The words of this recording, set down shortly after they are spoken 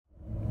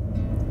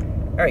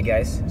Alright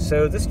guys,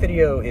 so this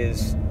video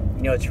is,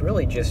 it's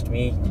really just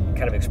me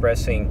kind of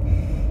expressing,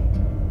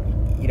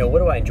 what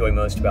do I enjoy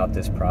most about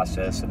this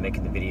process of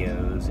making the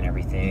videos and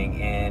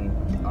everything.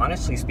 And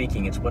honestly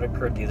speaking, it's what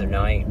occurred the other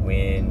night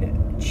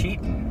when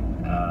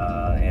Cheaton,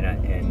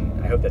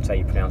 and I hope that's how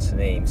you pronounce the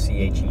name,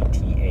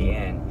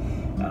 C-H-E-T-A-N,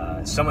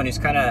 someone who's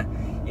kind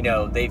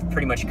of, they've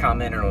pretty much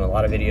commented on a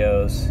lot of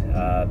videos,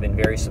 been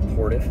very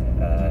supportive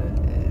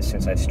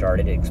since I've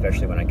started it,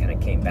 especially when I kind of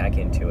came back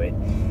into it.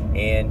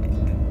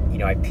 And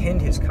I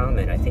pinned his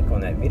comment, I think,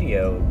 on that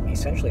video,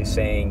 essentially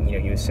saying,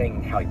 he was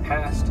saying how he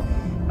passed,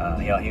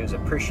 he was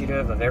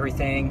appreciative of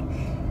everything.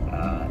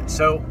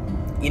 So,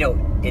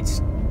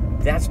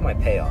 that's my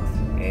payoff.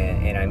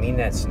 And I mean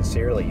that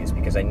sincerely, is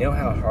because I know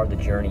how hard the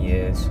journey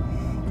is.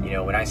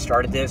 When I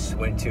started this,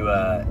 went to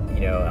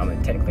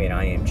I'm technically an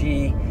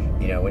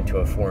IMG, went to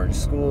a foreign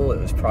school.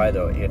 It was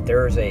probably, if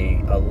there's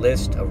a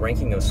list, a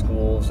ranking of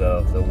schools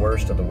of the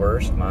worst,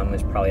 mine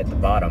was probably at the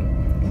bottom.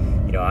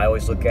 I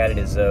always look at it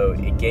as though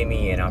it gave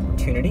me an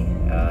opportunity.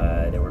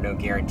 There were no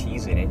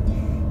guarantees in it.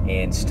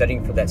 And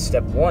studying for that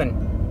step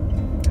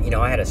one,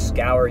 I had to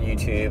scour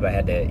YouTube. I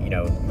had to,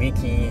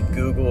 Wiki,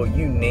 Google,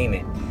 you name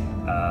it.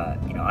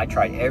 I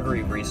tried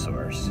every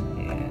resource.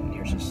 And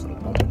here's this little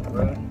bump in the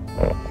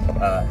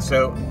road.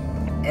 So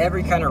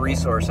every kind of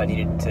resource I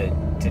needed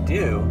to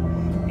do.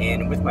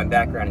 And with my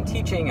background in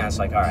teaching, I was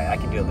like, all right, I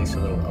can do at least a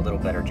little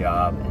better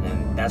job. And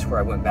then that's where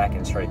I went back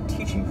and started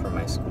teaching for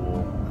my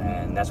school.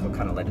 And that's what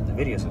kind of led to the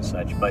videos and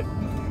such. But,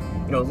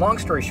 long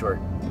story short,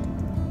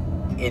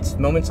 it's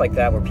moments like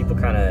that where people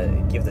kind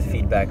of give the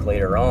feedback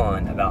later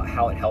on about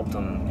how it helped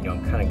them,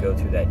 kind of go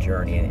through that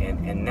journey.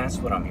 And that's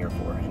what I'm here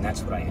for. And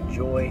that's what I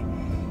enjoy.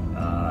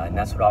 And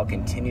that's what I'll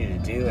continue to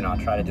do. And I'll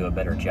try to do a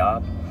better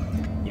job.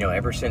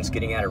 Ever since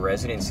getting out of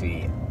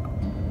residency,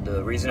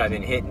 the reason I've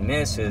been hit and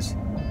miss is,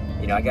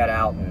 I got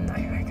out in,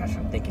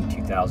 I'm thinking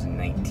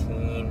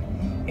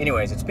 2019.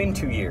 Anyways, it's been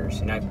 2 years,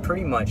 and I've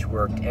pretty much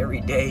worked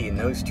every day in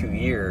those 2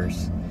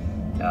 years.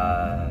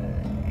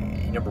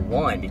 Number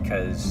one,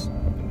 because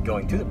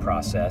going through the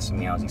process,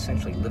 I was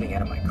essentially living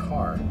out of my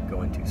car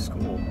going to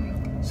school.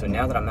 So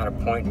now that I'm at a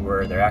point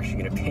where they're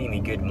actually going to pay me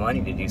good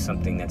money to do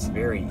something that's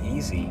very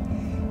easy,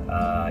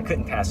 I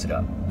couldn't pass it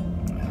up.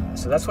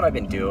 So that's what I've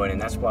been doing,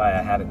 and that's why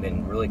I haven't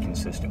been really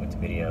consistent with the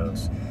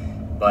videos.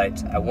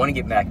 But I want to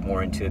get back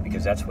more into it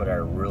because that's what I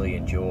really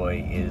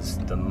enjoy, is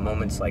the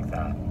moments like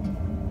that.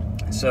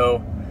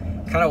 So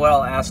kind of what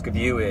I'll ask of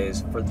you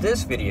is, for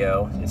this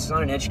video, it's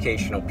not an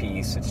educational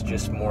piece, it's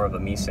just more of a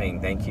me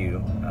saying thank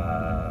you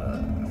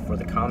for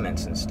the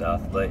comments and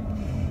stuff. But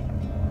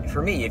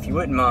for me, if you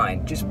wouldn't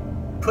mind, just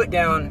put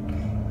down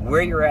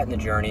where you're at in the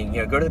journey.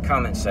 Go to the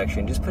comment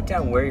section, just put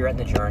down where you're at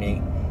in the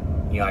journey.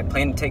 I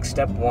plan to take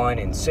step one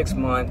in 6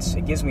 months.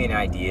 It gives me an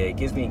idea. It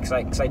gives me,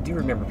 because I do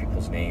remember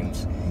people's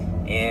names.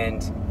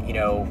 And,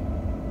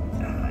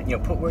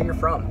 put where you're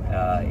from.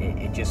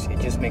 It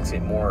just makes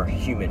it more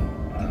human,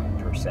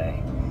 per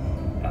se.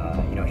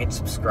 Hit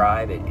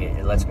subscribe.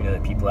 It lets me know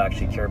that people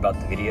actually care about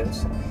the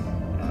videos.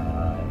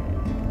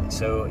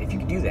 So if you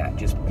could do that,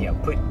 just,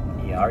 put,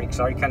 I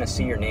already kind of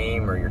see your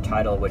name or your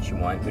title, what you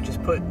want, but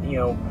just put,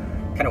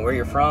 kind of where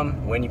you're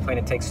from, when you plan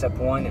to take step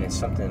one, and it's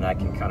something that I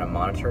can kind of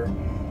monitor.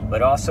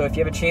 But also, if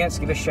you have a chance,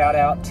 give a shout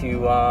out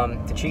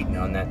to Cheaton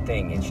on that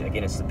thing.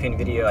 Again, it's the pinned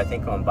video, I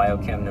think, on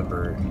Biochem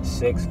number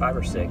 5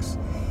 or 6.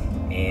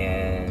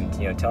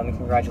 And tell me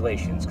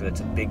congratulations, because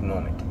it's a big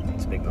moment.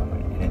 It's a big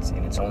moment, and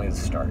it's only the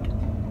start.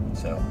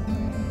 So,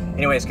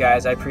 anyways,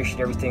 guys, I appreciate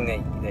everything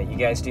that you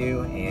guys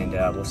do, and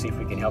we'll see if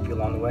we can help you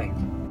along the way.